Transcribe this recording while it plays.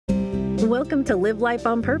Welcome to Live Life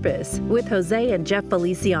on Purpose with Jose and Jeff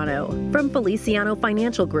Feliciano from Feliciano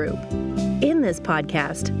Financial Group. In this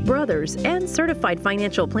podcast, brothers and certified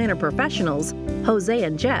financial planner professionals, Jose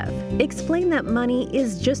and Jeff, explain that money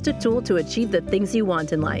is just a tool to achieve the things you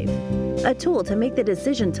want in life, a tool to make the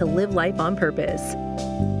decision to live life on purpose.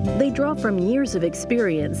 They draw from years of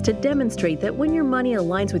experience to demonstrate that when your money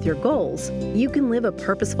aligns with your goals, you can live a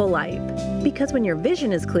purposeful life. Because when your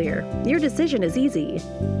vision is clear, your decision is easy.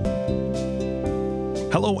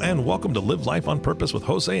 Hello and welcome to Live Life on Purpose with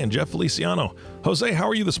Jose and Jeff Feliciano. Jose, how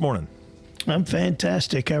are you this morning? I'm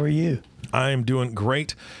fantastic. How are you? I'm doing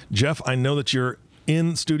great. Jeff, I know that you're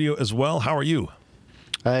in studio as well. How are you?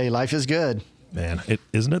 Hey, life is good. Man,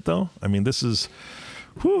 isn't it though? I mean, this is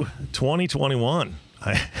 2021.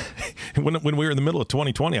 When we were in the middle of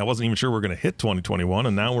 2020, I wasn't even sure we were going to hit 2021,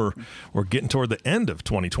 and now we're getting toward the end of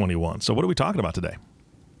 2021. So what are we talking about today?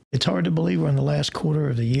 It's hard to believe we're in the last quarter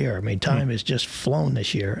of the year. I mean, time has just flown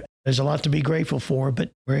this year. There's a lot to be grateful for,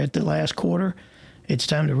 but we're at the last quarter. It's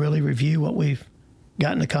time to really review what we've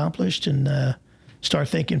gotten accomplished and start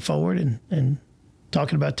thinking forward and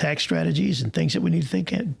talking about tax strategies and things that we need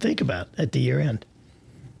to think about at the year end.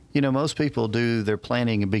 You know, most people do their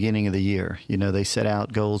planning at the beginning of the year. You know, they set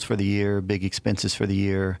out goals for the year, big expenses for the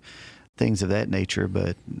year, things of that nature.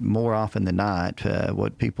 But more often than not,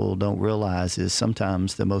 what people don't realize is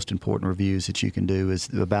sometimes the most important reviews that you can do is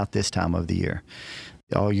about this time of the year.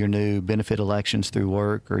 All your new benefit elections through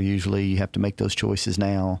work are usually you have to make those choices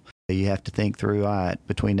now. You have to think through, all right,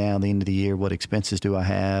 between now and the end of the year, what expenses do I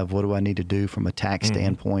have? What do I need to do from a tax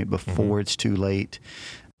standpoint before it's too late?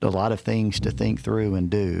 A lot of things to think through and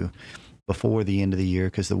do before the end of the year,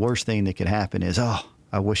 because the worst thing that could happen is, I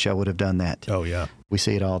wish I would have done that. Oh, yeah. We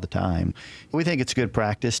see it all the time. We think it's good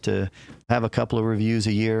practice to have a couple of reviews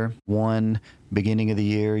a year. One, beginning of the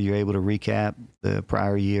year, you're able to recap the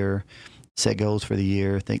prior year, set goals for the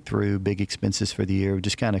year, think through big expenses for the year,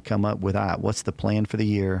 just kind of come up with, what's the plan for the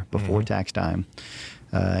year before tax time?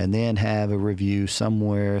 And then have a review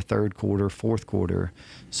somewhere third quarter, fourth quarter,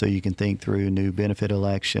 so you can think through new benefit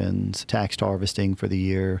elections, tax harvesting for the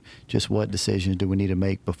year, just what decisions do we need to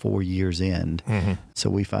make before year's end. So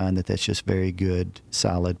we find that that's just very good,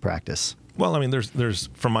 solid practice. Well, I mean, there's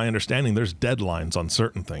from my understanding, there's deadlines on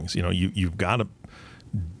certain things. You know, you've got to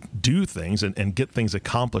do things and get things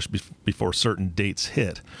accomplished before certain dates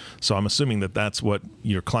hit. So I'm assuming that that's what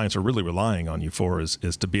your clients are really relying on you for is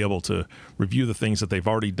to be able to review the things that they've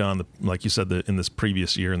already done, like you said, in this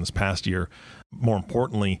previous year, in this past year. More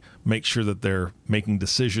importantly, make sure that they're making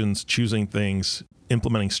decisions, choosing things,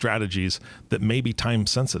 implementing strategies that may be time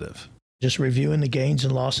sensitive. Just reviewing the gains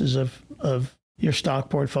and losses of your stock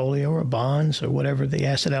portfolio or bonds or whatever the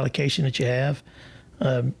asset allocation that you have.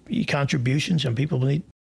 Your contributions, and people need,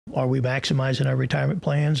 are we maximizing our retirement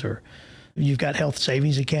plans, or you've got health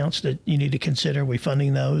savings accounts that you need to consider, are we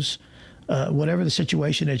funding those? Whatever the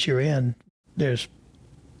situation that you're in, there's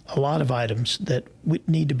a lot of items that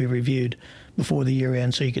need to be reviewed before the year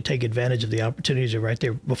end so you could take advantage of the opportunities that are right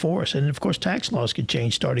there before us. And of course, tax laws could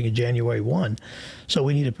change starting in January 1. So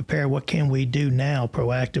we need to prepare. What can we do now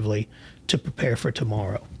proactively to prepare for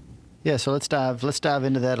tomorrow? Yeah, so let's dive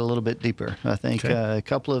into that a little bit deeper. I think a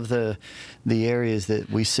couple of the areas that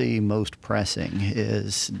we see most pressing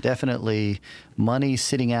is definitely money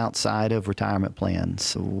sitting outside of retirement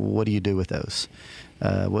plans. What do you do with those?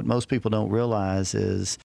 What most people don't realize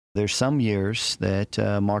is there's some years that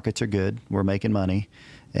markets are good, we're making money,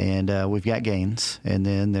 and we've got gains. And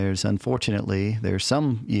then there's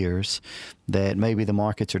some years that maybe the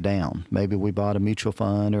markets are down. Maybe we bought a mutual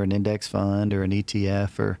fund or an index fund or an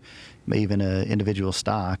ETF or even an individual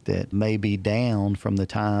stock that may be down from the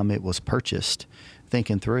time it was purchased.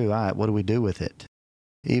 Thinking through, all right, what do we do with it?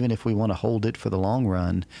 Even if we want to hold it for the long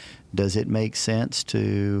run, does it make sense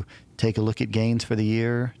to take a look at gains for the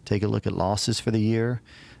year, take a look at losses for the year,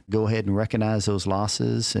 go ahead and recognize those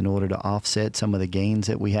losses in order to offset some of the gains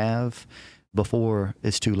that we have before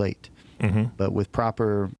it's too late? But with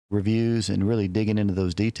proper reviews and really digging into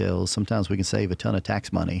those details, sometimes we can save a ton of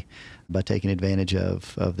tax money by taking advantage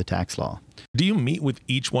of the tax law. Do you meet with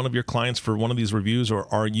each one of your clients for one of these reviews, or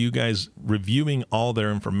are you guys reviewing all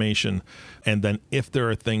their information, and then if there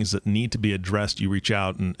are things that need to be addressed, you reach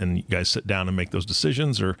out and you guys sit down and make those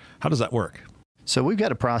decisions, or how does that work? So we've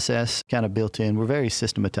got a process kind of built in. We're very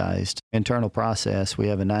systematized. Internal process. We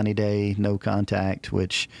have a 90-day no contact,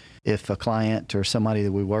 which if a client or somebody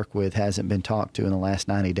that we work with hasn't been talked to in the last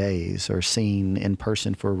 90 days or seen in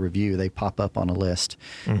person for a review, they pop up on a list.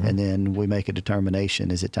 And then we make a determination.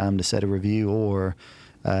 Is it time to set a review, or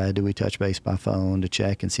do we touch base by phone to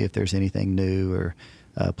check and see if there's anything new or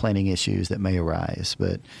planning issues that may arise.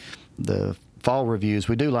 But the fall reviews,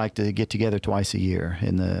 we do like to get together twice a year,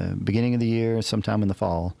 in the beginning of the year, sometime in the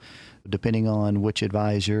fall, depending on which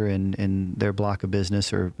advisor and their block of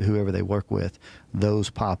business or whoever they work with. Those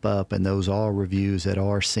pop up, and those are reviews that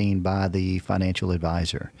are seen by the financial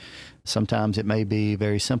advisor. Sometimes it may be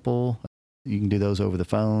very simple. You can do those over the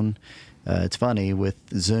phone. It's funny, with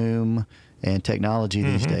Zoom and technology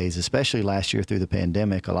these days, especially last year through the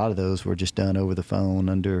pandemic, a lot of those were just done over the phone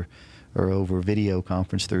or over video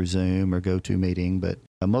conference through Zoom or GoToMeeting, but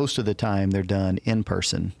most of the time they're done in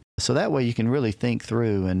person. So that way you can really think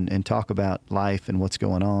through and talk about life and what's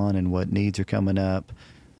going on and what needs are coming up,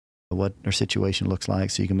 what our situation looks like,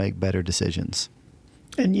 so you can make better decisions.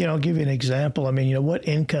 And, I'll give you an example. I mean, what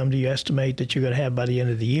income do you estimate that you're going to have by the end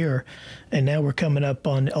of the year? And now we're coming up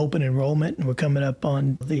on open enrollment, and we're coming up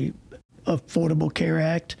on the Affordable Care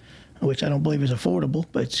Act, which I don't believe is affordable,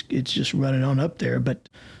 but it's just running on up there. But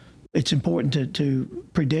it's important to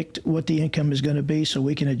predict what the income is going to be so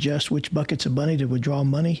we can adjust which buckets of money to withdraw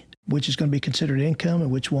money, which is going to be considered income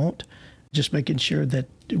and which won't. Just making sure that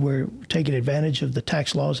we're taking advantage of the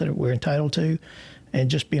tax laws that we're entitled to and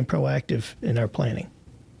just being proactive in our planning.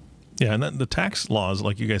 Yeah, and the tax laws,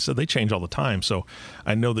 like you guys said, they change all the time. So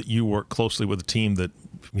I know that you work closely with a team that,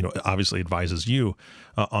 obviously advises you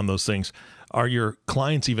on those things. Are your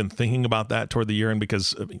clients even thinking about that toward the year end?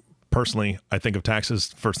 Because personally, I think of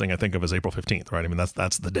taxes, first thing I think of is April 15th, right? I mean,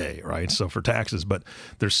 that's the day, right? So for taxes, but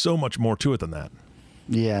there's so much more to it than that.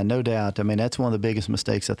 Yeah, no doubt. I mean, that's one of the biggest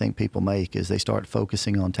mistakes I think people make, is they start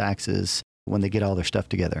focusing on taxes when they get all their stuff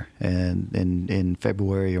together and in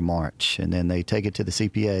February or March, and then they take it to the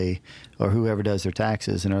CPA or whoever does their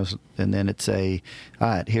taxes, and then it's all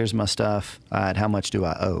right, here's my stuff. All right, how much do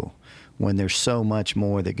I owe? When there's so much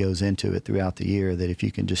more that goes into it throughout the year, that if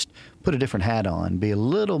you can just put a different hat on, be a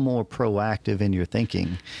little more proactive in your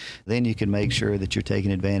thinking, then you can make sure that you're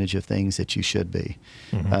taking advantage of things that you should be.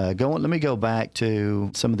 Let me go back to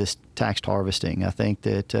some of this tax harvesting. I think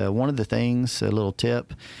that one of the things, a little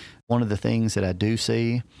tip, one of the things that I do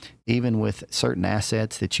see, even with certain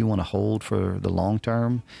assets that you want to hold for the long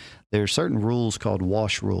term, there are certain rules called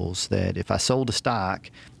wash rules, that if I sold a stock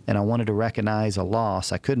and I wanted to recognize a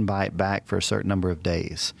loss, I couldn't buy it back for a certain number of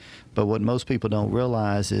days. But what most people don't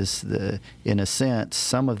realize is, in a sense,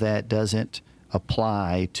 some of that doesn't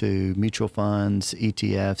apply to mutual funds,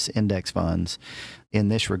 ETFs, index funds in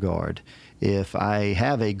this regard. If I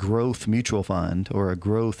have a growth mutual fund or a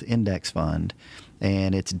growth index fund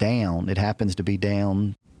and it's down, it happens to be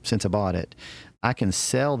down since I bought it, I can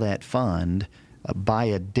sell that fund, buy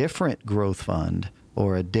a different growth fund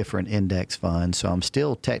or a different index fund. So I'm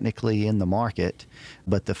still technically in the market,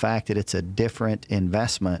 but the fact that it's a different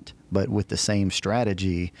investment but with the same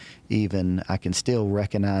strategy, even I can still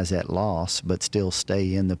recognize that loss but still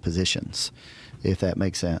stay in the positions, if that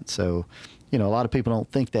makes sense. So, a lot of people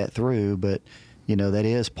don't think that through, but that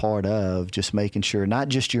is part of just making sure not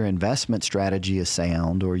just your investment strategy is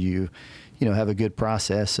sound, or you have a good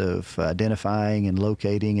process of identifying and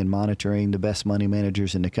locating and monitoring the best money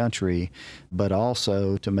managers in the country, but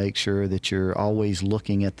also to make sure that you're always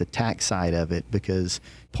looking at the tax side of it, because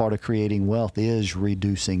part of creating wealth is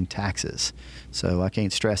reducing taxes. So I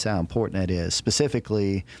can't stress how important that is,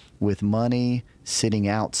 specifically with money sitting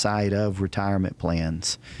outside of retirement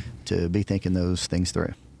plans, to be thinking those things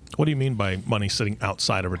through. What do you mean by money sitting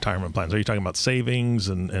outside of retirement plans? Are you talking about savings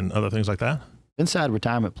and other things like that? Inside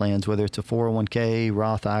retirement plans, whether it's a 401k,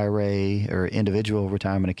 Roth IRA, or individual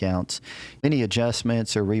retirement accounts, any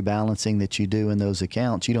adjustments or rebalancing that you do in those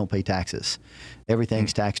accounts, you don't pay taxes.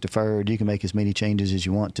 Everything's tax deferred. You can make as many changes as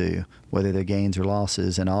you want to, whether they're gains or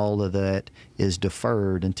losses, and all of that is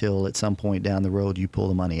deferred until at some point down the road you pull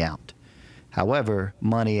the money out. However,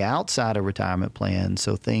 money outside of retirement plans,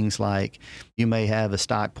 so things like you may have a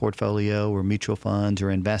stock portfolio or mutual funds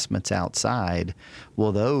or investments outside,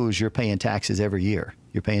 well, those you're paying taxes every year.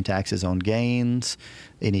 You're paying taxes on gains,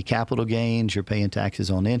 any capital gains, you're paying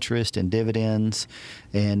taxes on interest and dividends,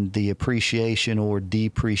 and the appreciation or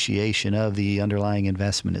depreciation of the underlying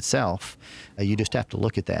investment itself. You just have to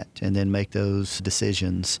look at that and then make those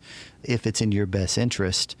decisions if it's in your best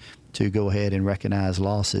interest to go ahead and recognize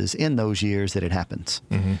losses in those years that it happens.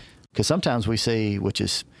 Because sometimes we see,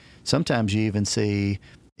 sometimes you even see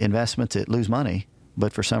investments that lose money,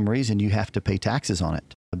 but for some reason you have to pay taxes on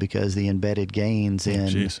it because the embedded gains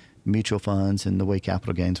in mutual funds and the way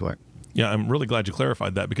capital gains work. Yeah, I'm really glad you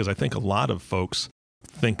clarified that, because I think a lot of folks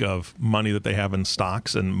think of money that they have in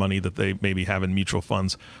stocks and money that they maybe have in mutual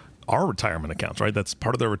funds are retirement accounts, right? That's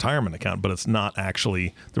part of their retirement account, but it's not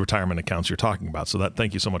actually the retirement accounts you're talking about. So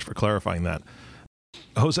thank you so much for clarifying that.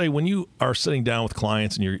 Jose, when you are sitting down with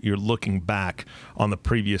clients and you're looking back on the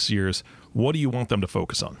previous years, what do you want them to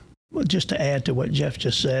focus on? Well, just to add to what Jeff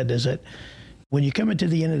just said, is that when you come into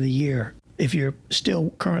the end of the year, if you're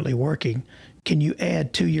still currently working, can you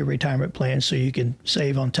add to your retirement plan so you can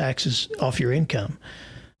save on taxes off your income?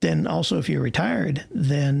 Then also, if you're retired,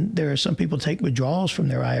 then there are some people take withdrawals from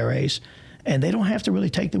their IRAs, and they don't have to really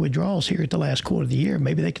take the withdrawals here at the last quarter of the year.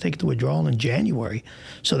 Maybe they can take the withdrawal in January.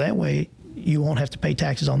 So that way you won't have to pay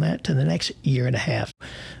taxes on that to the next year and a half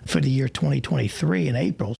for the year 2023 in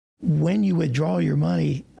April. When you withdraw your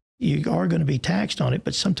money, you are going to be taxed on it,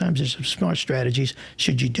 but sometimes there's some smart strategies.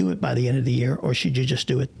 Should you do it by the end of the year, or should you just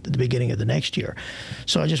do it at the beginning of the next year?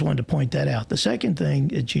 So I just wanted to point that out. The second thing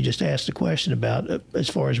that you just asked the question about, as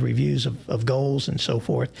far as reviews of goals and so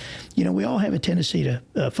forth, we all have a tendency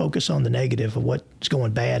to focus on the negative of what's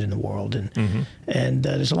going bad in the world, and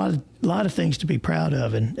there's a lot of things to be proud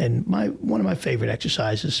of. And one of my favorite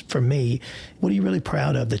exercises for me, what are you really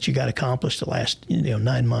proud of that you got accomplished the last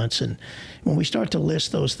 9 months? And when we start to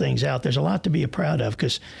list those things out, there's a lot to be proud of,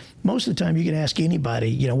 because most of the time you can ask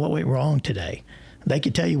anybody, what went wrong today. They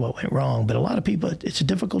could tell you what went wrong, but a lot of people, has a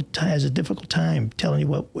difficult time telling you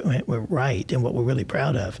what went right and what we're really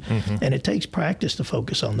proud of. And it takes practice to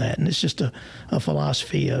focus on that. And it's just a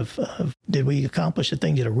philosophy of did we accomplish the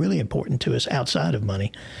things that are really important to us outside of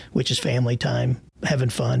money, which is family time, having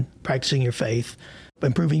fun, practicing your faith,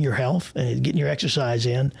 improving your health, and getting your exercise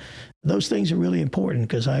in. Those things are really important,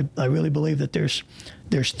 because I really believe that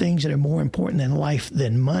there's things that are more important in life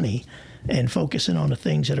than money, and focusing on the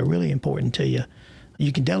things that are really important to you.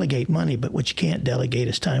 You can delegate money, but what you can't delegate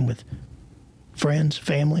is time with friends,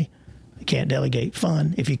 family. You can't delegate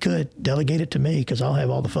fun. If you could, delegate it to me, because I'll have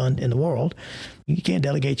all the fun in the world. You can't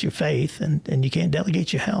delegate your faith, and you can't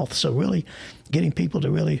delegate your health. So really getting people to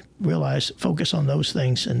really realize, focus on those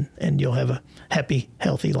things, and you'll have a happy,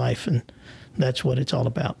 healthy life. And that's what it's all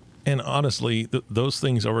about. And honestly, those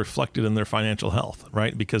things are reflected in their financial health,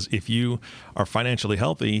 right? Because if you are financially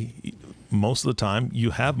healthy, most of the time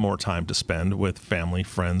you have more time to spend with family,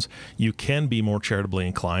 friends. You can be more charitably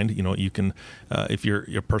inclined. You can, if you're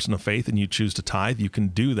a person of faith and you choose to tithe, you can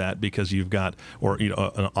do that because you've got, or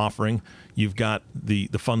an offering, you've got the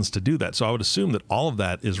funds to do that. So I would assume that all of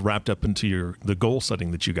that is wrapped up into the goal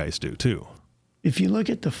setting that you guys do too. If you look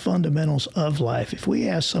at the fundamentals of life, if we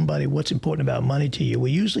ask somebody what's important about money to you, we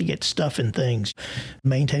usually get stuff and things.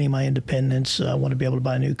 Maintaining my independence, I want to be able to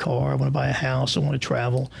buy a new car, I want to buy a house, I want to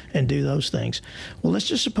travel and do those things. Well, let's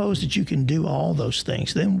just suppose that you can do all those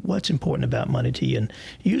things. Then what's important about money to you? And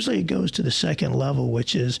usually it goes to the second level,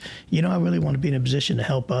 which is, I really want to be in a position to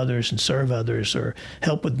help others and serve others, or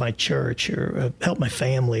help with my church, or help my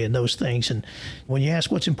family and those things. And when you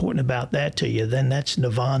ask what's important about that to you, then that's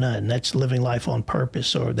nirvana, and that's living life on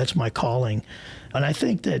purpose, or that's my calling. And I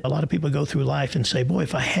think that a lot of people go through life and say, boy,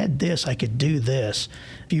 if I had this, I could do this.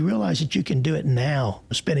 If you realize that you can do it now,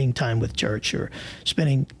 spending time with church or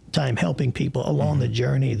spending time helping people along the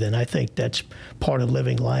journey, then I think that's part of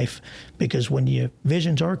living life. Because when your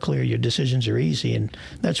visions are clear, your decisions are easy. And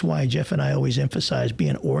that's why Jeff and I always emphasize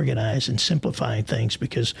being organized and simplifying things,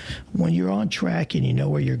 because when you're on track and you know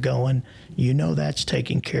where you're going, that's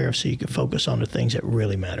taken care of, so you can focus on the things that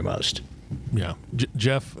really matter most. Yeah.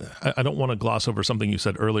 Jeff, I don't want to gloss over something you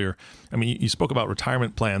said earlier. I mean, you spoke about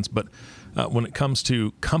retirement plans, but when it comes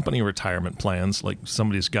to company retirement plans, like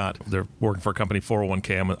they're working for a company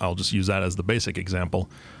 401k, I'll just use that as the basic example.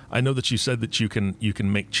 I know that you said that you can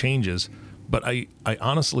make changes, but I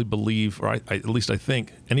honestly believe, or at least I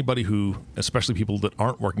think, anybody who, especially people that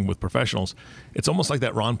aren't working with professionals, it's almost like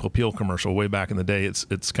that Ron Popeil commercial way back in the day.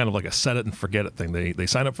 It's kind of like a set it and forget it thing. They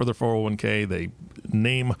sign up for their 401k, they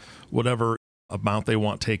name whatever amount they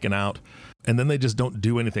want taken out, and then they just don't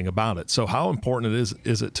do anything about it. So how important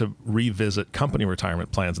is it to revisit company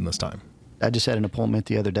retirement plans in this time? I just had an appointment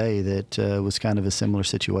the other day that was kind of a similar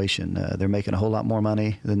situation. They're making a whole lot more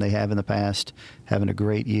money than they have in the past, having a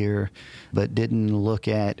great year, but didn't look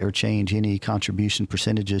at or change any contribution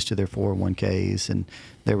percentages to their 401ks and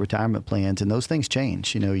their retirement plans. And those things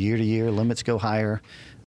change. Year to year, limits go higher.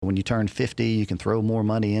 When you turn 50, you can throw more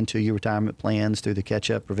money into your retirement plans through the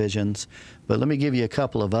catch-up provisions. But let me give you a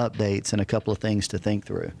couple of updates and a couple of things to think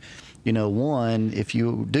through. One, if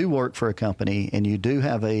you do work for a company and you do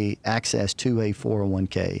have access to a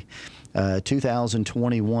 401k,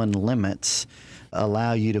 2021 limits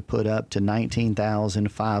allow you to put up to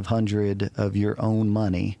 $19,500 of your own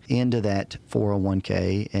money into that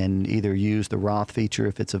 401k and either use the Roth feature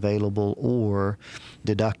if it's available or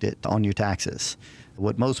deduct it on your taxes.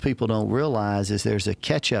 What most people don't realize is there's a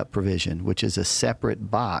catch-up provision, which is a separate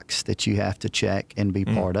box that you have to check and be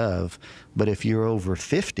part of. But if you're over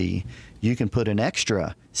 50, you can put an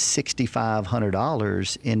extra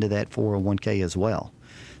 $6,500 into that 401k as well.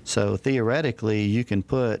 So theoretically, you can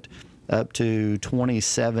put up to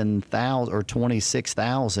 $27,000 or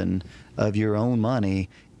 $26,000 of your own money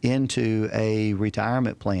into a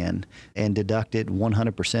retirement plan and deduct it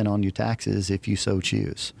 100% on your taxes if you so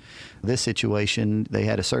choose. This situation, they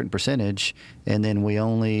had a certain percentage, and then we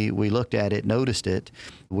looked at it, noticed it.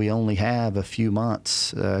 We only have a few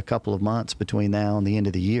months, a couple of months between now and the end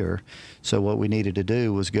of the year. So what we needed to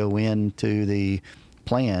do was go into the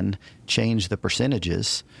plan, change the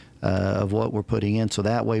percentages of what we're putting in, so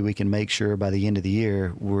that way we can make sure by the end of the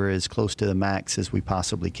year we're as close to the max as we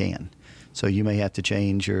possibly can. So you may have to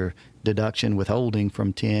change your deduction withholding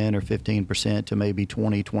from 10 or 15% to maybe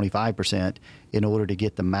 20, 25% in order to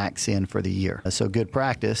get the max in for the year. So good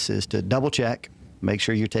practice is to double check, make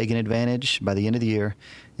sure you're taking advantage by the end of the year,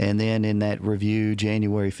 and then in that review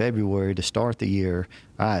January, February to start the year,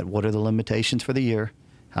 all right, what are the limitations for the year?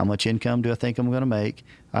 How much income do I think I'm going to make?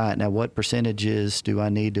 All right, now what percentages do I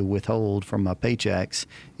need to withhold from my paychecks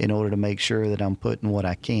in order to make sure that I'm putting what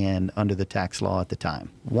I can under the tax law at the time?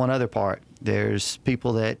 One other part, there's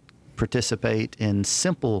people that participate in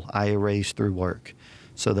simple IRAs through work.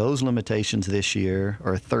 So those limitations this year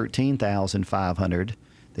are $13,500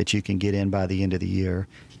 that you can get in by the end of the year.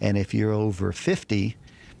 And if you're over 50,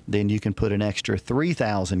 then you can put an extra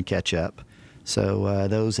 $3,000 catch up. So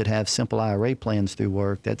those that have simple IRA plans through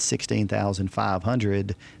work, that's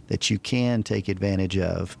 $16,500 that you can take advantage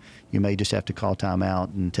of. You may just have to call time out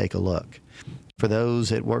and take a look. For those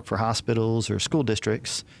that work for hospitals or school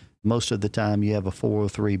districts, most of the time you have a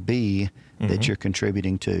 403B that you're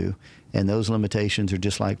contributing to, and those limitations are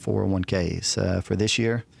just like 401ks. For this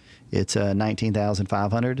year, it's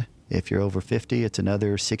 $19,500. If you're over 50, it's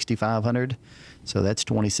another $6,500. So that's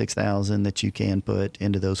 $26,000 that you can put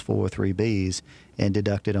into those 403Bs and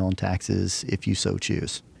deduct it on taxes if you so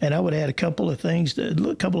choose. And I would add a couple of things,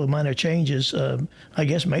 a couple of minor changes, I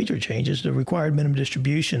guess major changes. The required minimum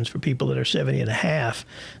distributions for people that are 70 and a half,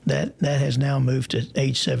 that has now moved to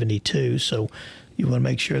age 72. So you want to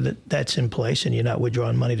make sure that that's in place and you're not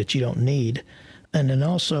withdrawing money that you don't need. And then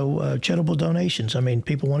also charitable donations. I mean,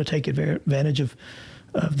 people want to take advantage of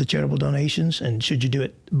the charitable donations, and should you do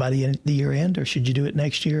it by the year end or should you do it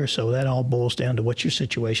next year? So that all boils down to what your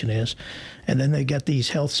situation is. And then they got these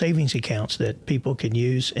health savings accounts that people can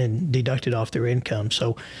use and deduct it off their income.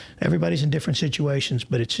 So everybody's in different situations,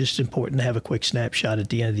 but it's just important to have a quick snapshot at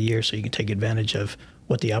the end of the year so you can take advantage of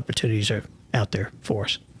what the opportunities are out there for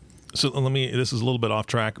us. So this is a little bit off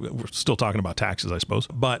track. We're still talking about taxes, I suppose.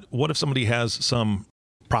 But what if somebody has some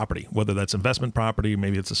property, whether that's investment property,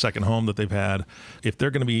 maybe it's a second home that they've had, if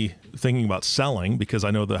they're going to be thinking about selling, because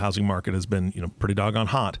I know the housing market has been, pretty doggone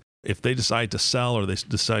hot. If they decide to sell or they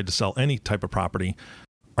decide to sell any type of property,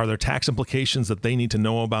 are there tax implications that they need to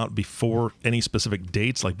know about before any specific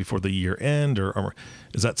dates, like before the year end, or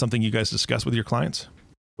is that something you guys discuss with your clients?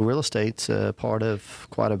 Real estate's part of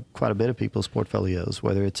quite a bit of people's portfolios,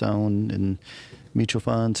 whether it's owned in mutual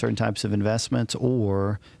funds, certain types of investments,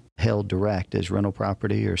 or held direct as rental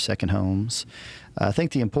property or second homes. I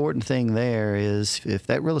think the important thing there is if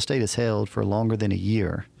that real estate is held for longer than a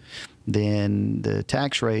year, then the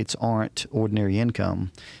tax rates aren't ordinary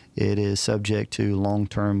income. It is subject to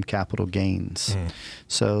long-term capital gains.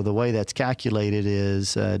 So the way that's calculated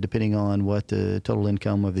is depending on what the total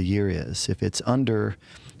income of the year is. If it's under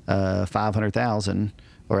 $500,000,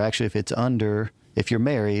 or actually if you're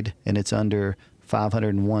married and it's under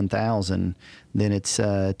 $501,000, then it's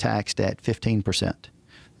taxed at 15%.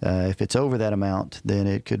 If it's over that amount, then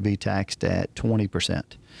it could be taxed at 20%.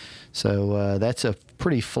 So that's a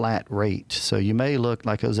pretty flat rate. So you may look,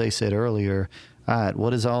 like Jose said earlier, all right,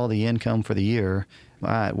 what is all the income for the year? All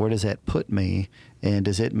right, where does that put me? And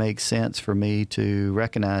does it make sense for me to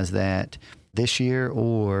recognize that this year,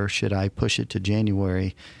 or should I push it to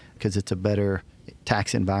January because it's a better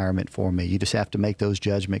tax environment for me? You just have to make those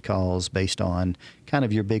judgment calls based on kind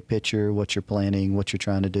of your big picture, what you're planning, what you're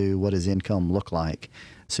trying to do, what does income look like,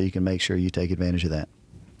 so you can make sure you take advantage of that.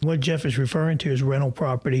 What Jeff is referring to is rental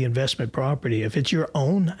property, investment property. If it's your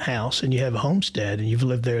own house and you have a homestead and you've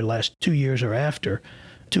lived there the last 2 years or after,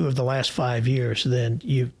 2 of the last 5 years, then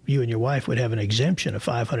you and your wife would have an exemption of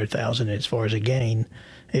 $500,000 as far as a gain.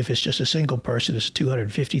 If it's just a single person, it's a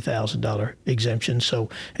 $250,000 exemption. So,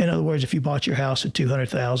 in other words, if you bought your house at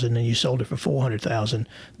 $200,000 and you sold it for $400,000,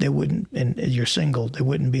 there wouldn't, and you're single, there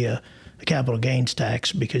wouldn't be a the capital gains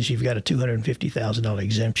tax because you've got a $250,000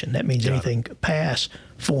 exemption. That means anything past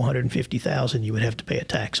 $450,000 you would have to pay a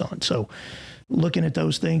tax on. So looking at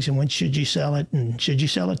those things and when should you sell it, and should you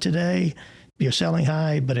sell it today? You're selling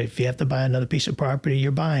high, but if you have to buy another piece of property,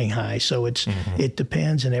 you're buying high. So it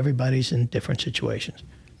depends, and everybody's in different situations.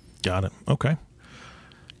 Got it. Okay.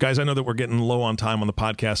 Guys, I know that we're getting low on time on the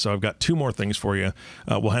podcast, so I've got two more things for you.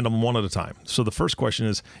 We'll handle them one at a time. So the first question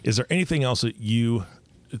is there anything else that you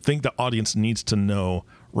think the audience needs to know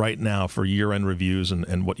right now for year-end reviews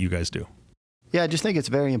and what you guys do? Yeah, I just think it's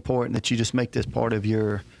very important that you just make this part of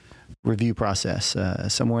your review process,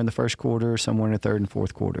 somewhere in the first quarter, somewhere in the third and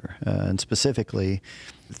fourth quarter. And specifically,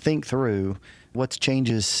 think through what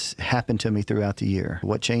changes happen to me throughout the year.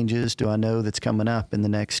 What changes do I know that's coming up in the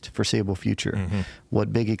next foreseeable future?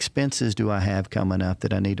 What big expenses do I have coming up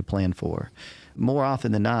that I need to plan for? More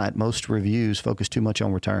often than not, most reviews focus too much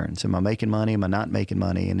on returns. Am I making money? Am I not making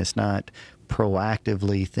money? And it's not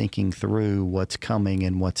proactively thinking through what's coming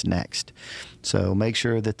and what's next. So make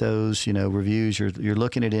sure that those, reviews, you're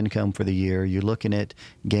looking at income for the year, you're looking at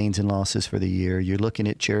gains and losses for the year, you're looking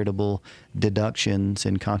at charitable deductions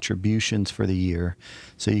and contributions for the year.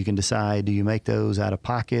 So you can decide, do you make those out of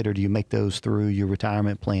pocket or do you make those through your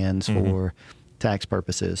retirement plans for tax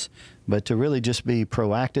purposes? But to really just be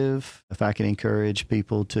proactive, if I can encourage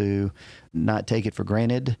people to not take it for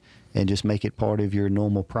granted and just make it part of your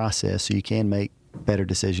normal process so you can make better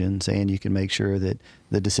decisions and you can make sure that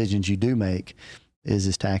the decisions you do make is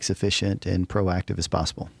as tax efficient and proactive as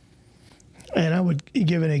possible. And I would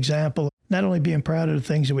give an example, not only being proud of the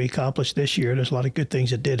things that we accomplished this year, there's a lot of good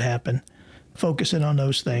things that did happen, focusing on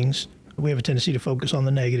those things. We have a tendency to focus on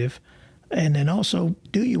the negative. And then also,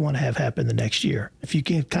 do you want to have happen the next year? If you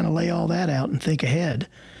can kind of lay all that out and think ahead,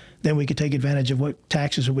 then we can take advantage of what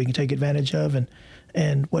taxes we can take advantage of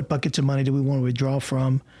and what buckets of money do we want to withdraw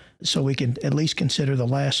from, so we can at least consider the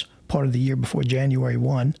last part of the year before January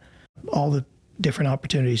 1, all the different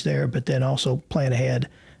opportunities there, but then also plan ahead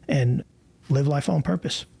and live life on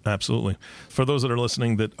purpose. Absolutely. For those that are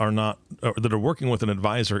listening that are not, or that are working with an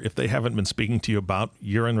advisor, if they haven't been speaking to you about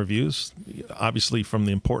year-end reviews, obviously from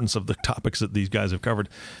the importance of the topics that these guys have covered,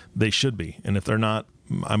 they should be. And if they're not,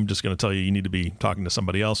 I'm just going to tell you need to be talking to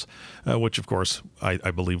somebody else, which of course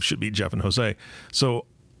I believe should be Jeff and Jose. So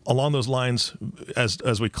along those lines,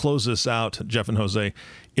 as we close this out, Jeff and Jose,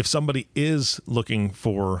 if somebody is looking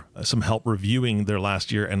for some help reviewing their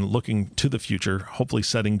last year and looking to the future, hopefully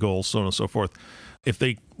setting goals, so on and so forth, if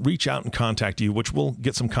they reach out and contact you, which we'll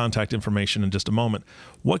get some contact information in just a moment,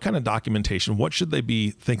 what kind of documentation, what should they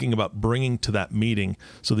be thinking about bringing to that meeting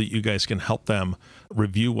so that you guys can help them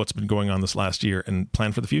review what's been going on this last year and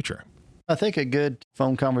plan for the future? I think a good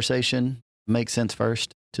phone conversation makes sense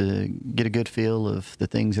first to get a good feel of the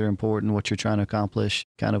things that are important, what you're trying to accomplish,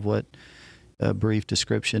 kind of what a brief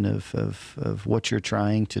description of what you're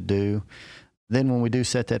trying to do. Then when we do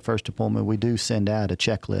set that first appointment, we do send out a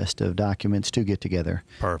checklist of documents to get together.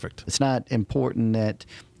 Perfect. It's not important that,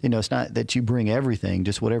 it's not that you bring everything,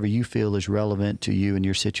 just whatever you feel is relevant to you and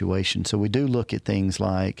your situation. So we do look at things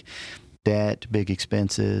like debt, big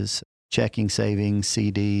expenses, checking, savings,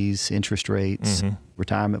 CDs, interest rates,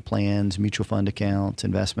 retirement plans, mutual fund accounts,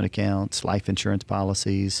 investment accounts, life insurance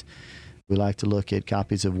policies. We like to look at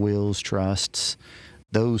copies of wills, trusts,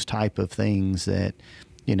 those type of things that,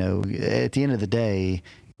 at the end of the day,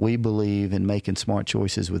 we believe in making smart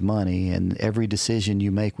choices with money, and every decision you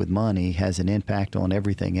make with money has an impact on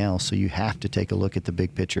everything else. So you have to take a look at the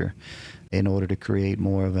big picture in order to create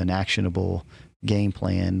more of an actionable game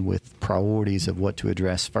plan with priorities of what to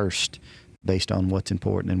address first based on what's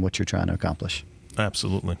important and what you're trying to accomplish.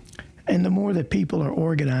 Absolutely. And the more that people are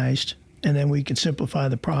organized, and then we can simplify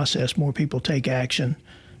the process, more people take action,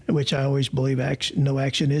 which I always believe no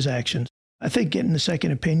action is action. I think getting a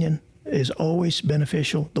second opinion is always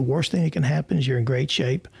beneficial. The worst thing that can happen is you're in great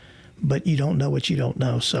shape, but you don't know what you don't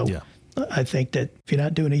know. So I think that if you're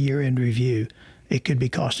not doing a year-end review, it could be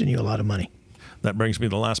costing you a lot of money. That brings me to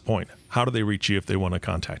the last point. How do they reach you if they want to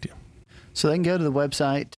contact you? So they can go to the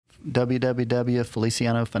website,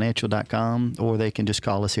 www.felicianofinancial.com, or they can just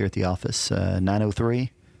call us here at the office,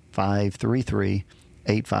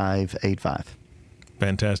 903-533-8585.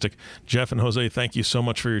 Fantastic. Jeff and Jose, thank you so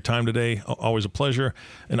much for your time today. Always a pleasure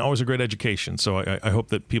and always a great education. So I hope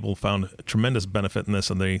that people found tremendous benefit in this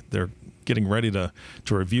and they're getting ready to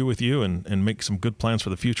review with you and make some good plans for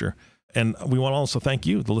the future. And we want to also thank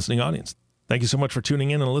you, the listening audience. Thank you so much for tuning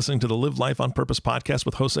in and listening to the Live Life on Purpose podcast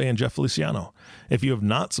with Jose and Jeff Feliciano. If you have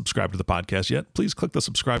not subscribed to the podcast yet, please click the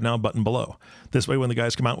subscribe now button below. This way, when the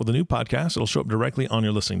guys come out with a new podcast, it'll show up directly on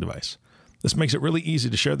your listening device. This makes it really easy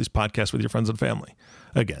to share these podcasts with your friends and family.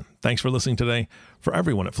 Again, thanks for listening today. For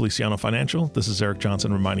everyone at Feliciano Financial, this is Eric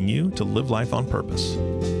Johnson reminding you to live life on purpose.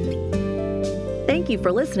 Thank you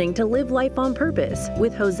for listening to Live Life on Purpose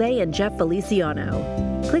with Jose and Jeff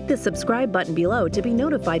Feliciano. Click the subscribe button below to be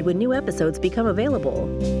notified when new episodes become available.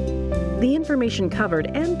 The information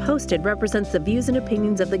covered and posted represents the views and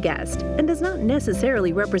opinions of the guest and does not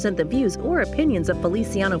necessarily represent the views or opinions of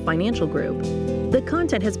Feliciano Financial Group. The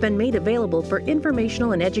content has been made available for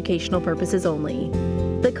informational and educational purposes only.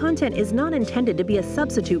 The content is not intended to be a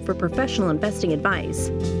substitute for professional investing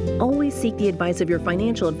advice. Always seek the advice of your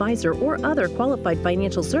financial advisor or other qualified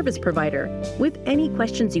financial service provider with any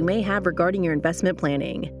questions you may have regarding your investment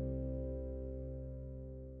planning.